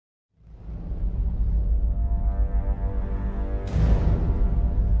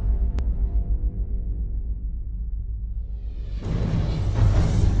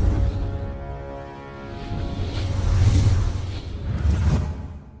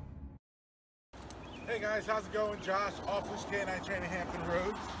Hey guys, how's it going? Josh, Off-Leash Canine Training, Hampton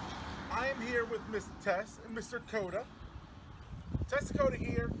Roads. I am here with Miss Tess and Mr. Koda. Tess and Koda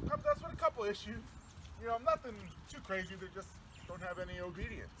here comes to us with a couple issues. You know, nothing too crazy, they just don't have any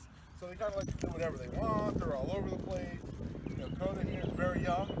obedience. So they kind of like to do whatever they want, they're all over the place. You know, Koda here is very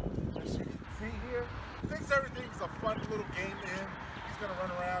young, as you can see here. Thinks everything's a fun little game to him. He's gonna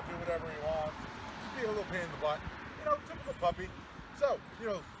run around, do whatever he wants. Just be a little pain in the butt. You know, typical puppy. So, you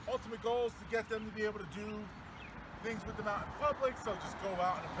know, ultimate goal is to get them to be able to do things with them out in public. So just go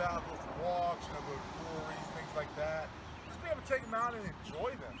out and about, go for walks, you know, go to breweries, things like that. Just be able to take them out and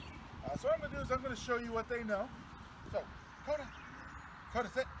enjoy them. So what I'm gonna do is I'm gonna show you what they know. So, Koda,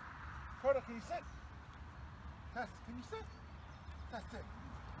 sit. Koda, can you sit? Tess, can you sit? Tess, sit.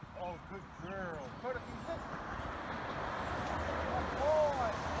 Oh, good girl. Koda, can you sit? Good boy.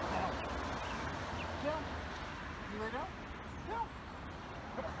 Down. Down. You lay down? Down.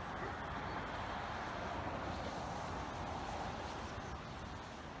 Come on.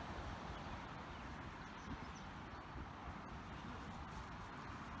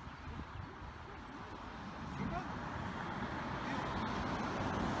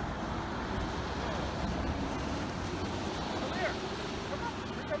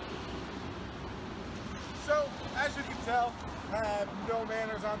 So, as you can tell, I have no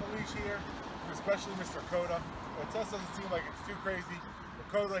manners on the leash here, especially Mr. Koda. But Tess doesn't seem like it's too crazy. But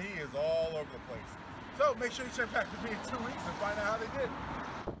Koda, he is all over the place. So make sure you check back with me in 2 weeks and find out how they did.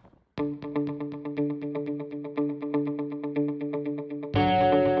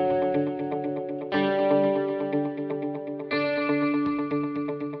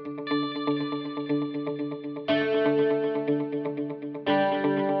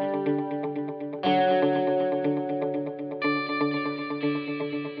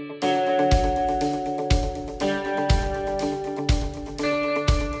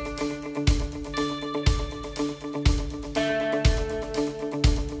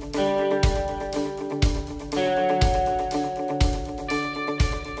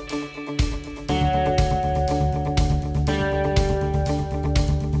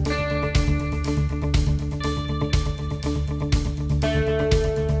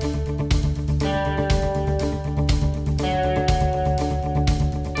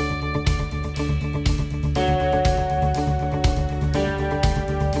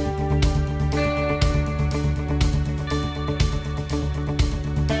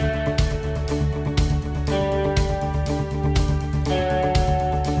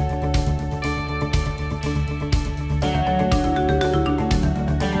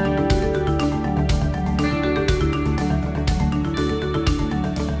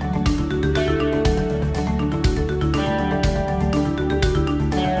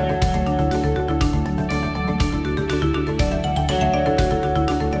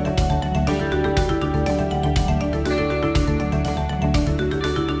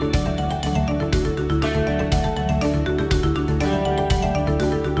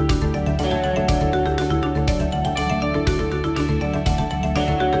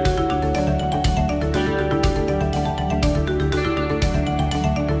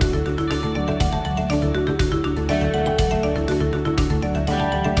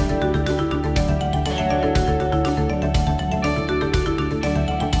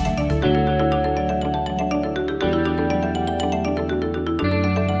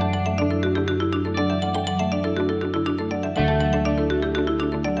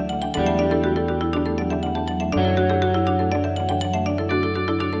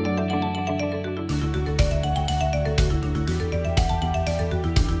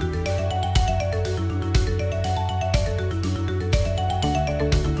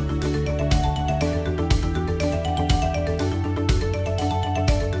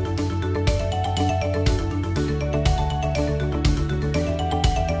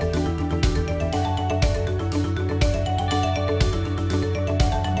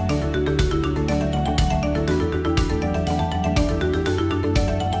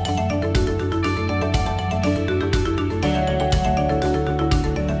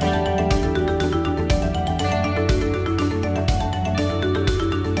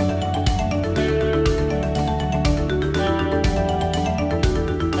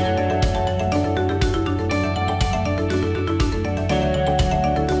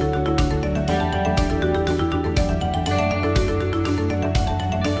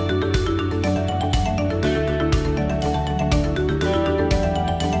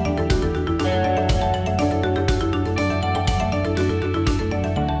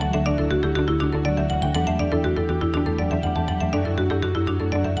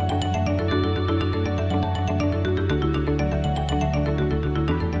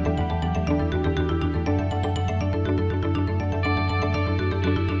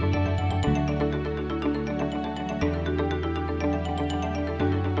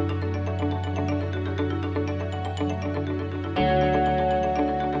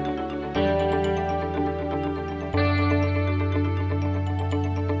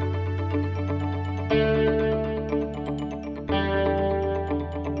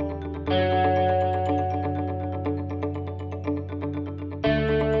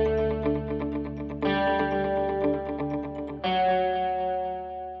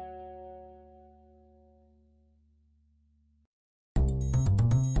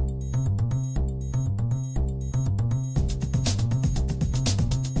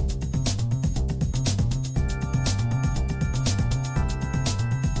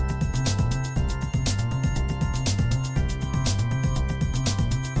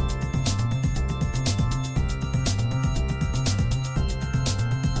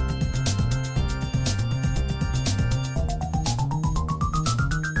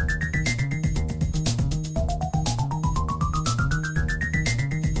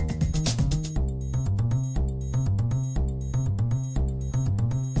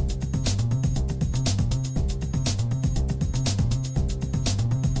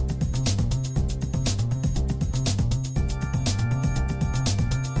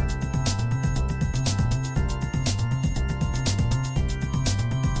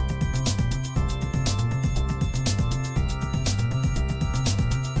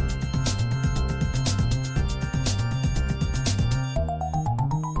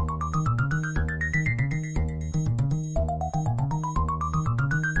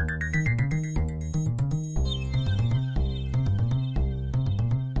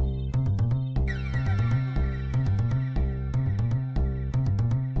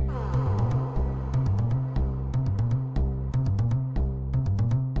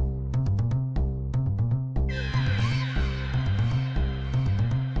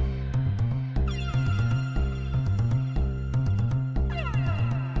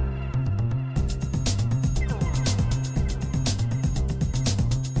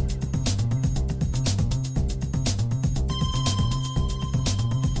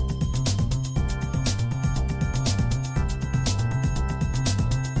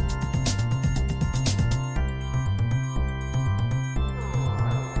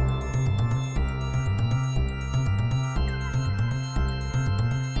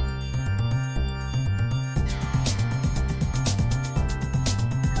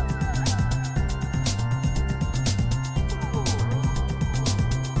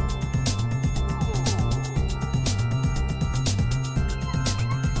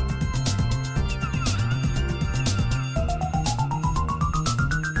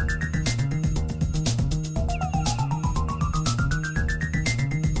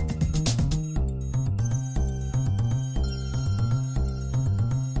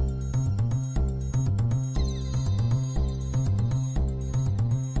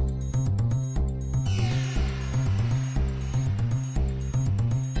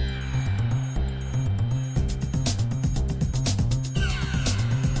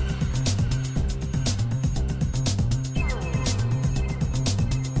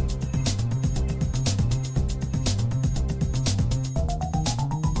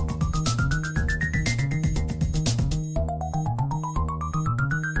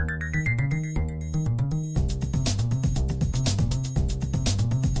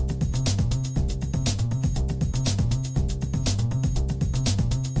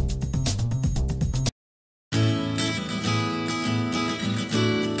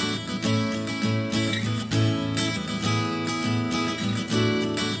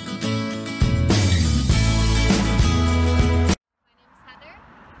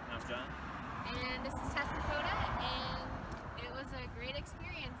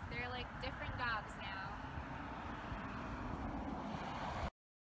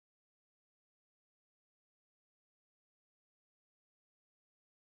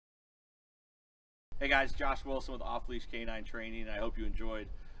 Hey guys, Josh Wilson with Off-Leash Canine Training, and I hope you enjoyed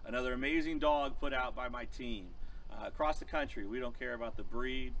another amazing dog put out by my team. Across the country, we don't care about the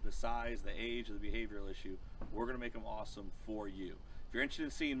breed, the size, the age, or the behavioral issue. We're going to make them awesome for you. If you're interested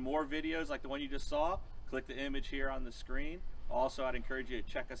in seeing more videos like the one you just saw, click the image here on the screen. Also, I'd encourage you to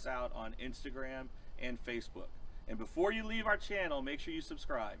check us out on Instagram and Facebook. And before you leave our channel, make sure you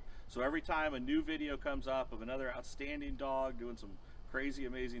subscribe. So every time a new video comes up of another outstanding dog doing some crazy,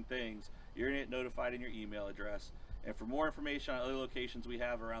 amazing things, you're going to get notified in your email address. And for more information on other locations we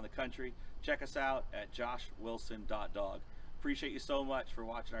have around the country, check us out at joshwilson.dog. Appreciate you so much for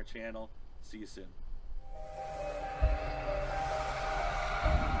watching our channel. See you soon.